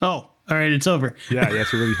All right, it's over. Yeah,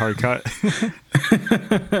 it's a really hard cut.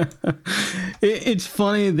 It's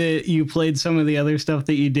funny that you played some of the other stuff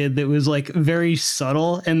that you did that was like very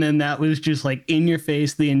subtle, and then that was just like in your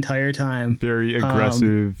face the entire time. Very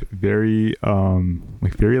aggressive, very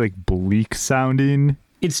very like bleak sounding.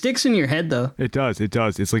 It sticks in your head though. It does.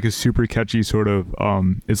 It's like a super catchy sort of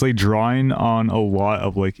it's like drawing on a lot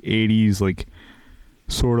of like 80s like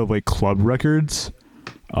sort of like club records.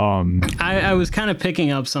 I was kind of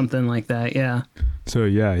picking up something like that, yeah. So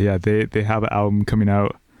yeah, they have an album coming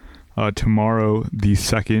out tomorrow the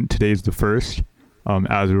 2nd. Today's the 1st,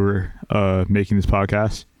 as we're making this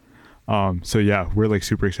podcast. So yeah, we're like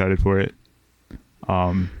super excited for it.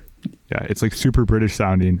 Yeah, it's like super British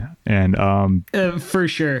sounding, and for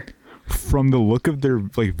sure. From the look of their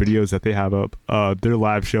like videos that they have up, their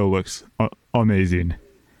live show looks amazing.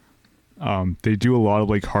 They do a lot of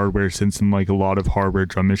like hardware synths and like a lot of hardware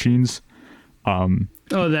drum machines.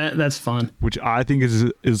 That's fun. Which I think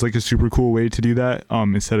is like a super cool way to do that.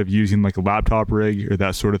 Instead of using like a laptop rig or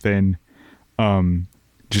that sort of thing.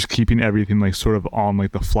 Just keeping everything like sort of on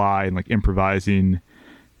like the fly and like improvising,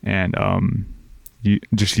 and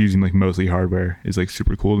just using like mostly hardware is like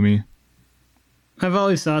super cool to me. I've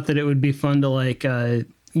always thought that it would be fun to like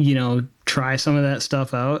try some of that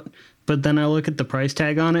stuff out, but then I look at the price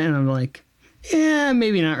tag on it and I'm like, yeah,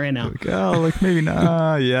 maybe not right now. Like maybe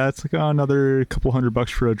not. Yeah, it's like another couple $100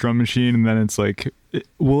 for a drum machine, and then it's like,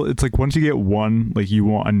 it's like once you get one, like you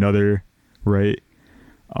want another, right?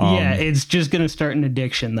 Yeah, it's just gonna start an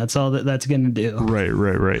addiction. That's all that's gonna do.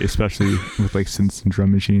 Right. Especially with like synths and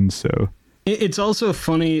drum machines. So it's also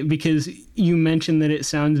funny because you mentioned that it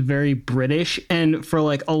sounds very British, and for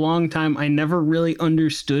like a long time I never really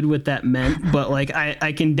understood what that meant, but like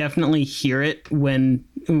I can definitely hear it when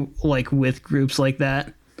like with groups like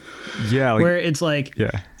that. Yeah, like, where it's like,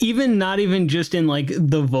 yeah, even not even just in like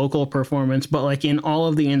the vocal performance, but like in all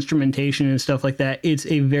of the instrumentation and stuff like that, it's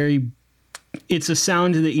a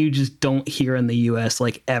sound that you just don't hear in the US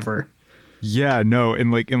like ever. Yeah, no,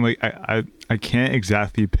 and I can't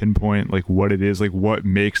exactly pinpoint like what it is, like what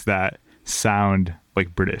makes that sound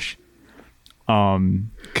like British.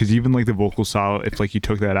 Because even like the vocal style, if like you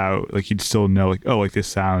took that out, like you'd still know like, oh, like this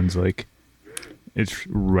sounds like it's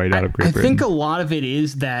right out of Great Britain. I think a lot of it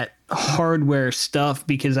is that hardware stuff,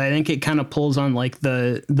 because I think it kind of pulls on like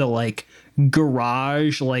the like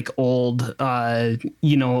garage, like old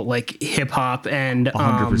like hip hop and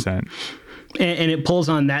 100%. And it pulls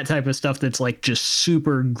on that type of stuff that's like just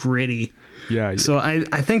super gritty. Yeah. So I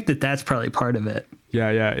think that's probably part of it.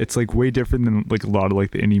 Yeah. It's like way different than like a lot of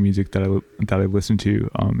like the indie music that I listen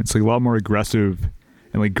to. It's like a lot more aggressive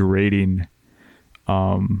and like grating.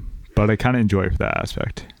 But I kind of enjoy it for that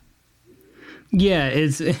aspect. Yeah,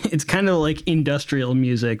 it's kind of like industrial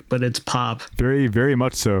music, but it's pop. Very, very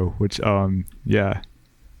much so. Which yeah,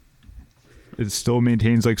 it still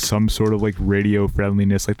maintains like some sort of like radio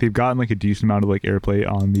friendliness. Like they've gotten like a decent amount of like airplay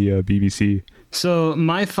on the BBC. So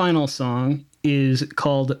my final song is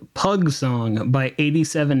called Pug Song by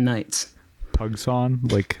 87 Nights. Pug song,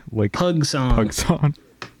 like Pug Song. Pug song.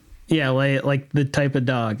 Yeah, like the type of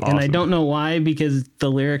dog. Awesome. And I don't know why, because the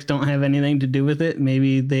lyrics don't have anything to do with it.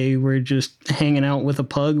 Maybe they were just hanging out with a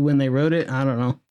pug when they wrote it. I don't know.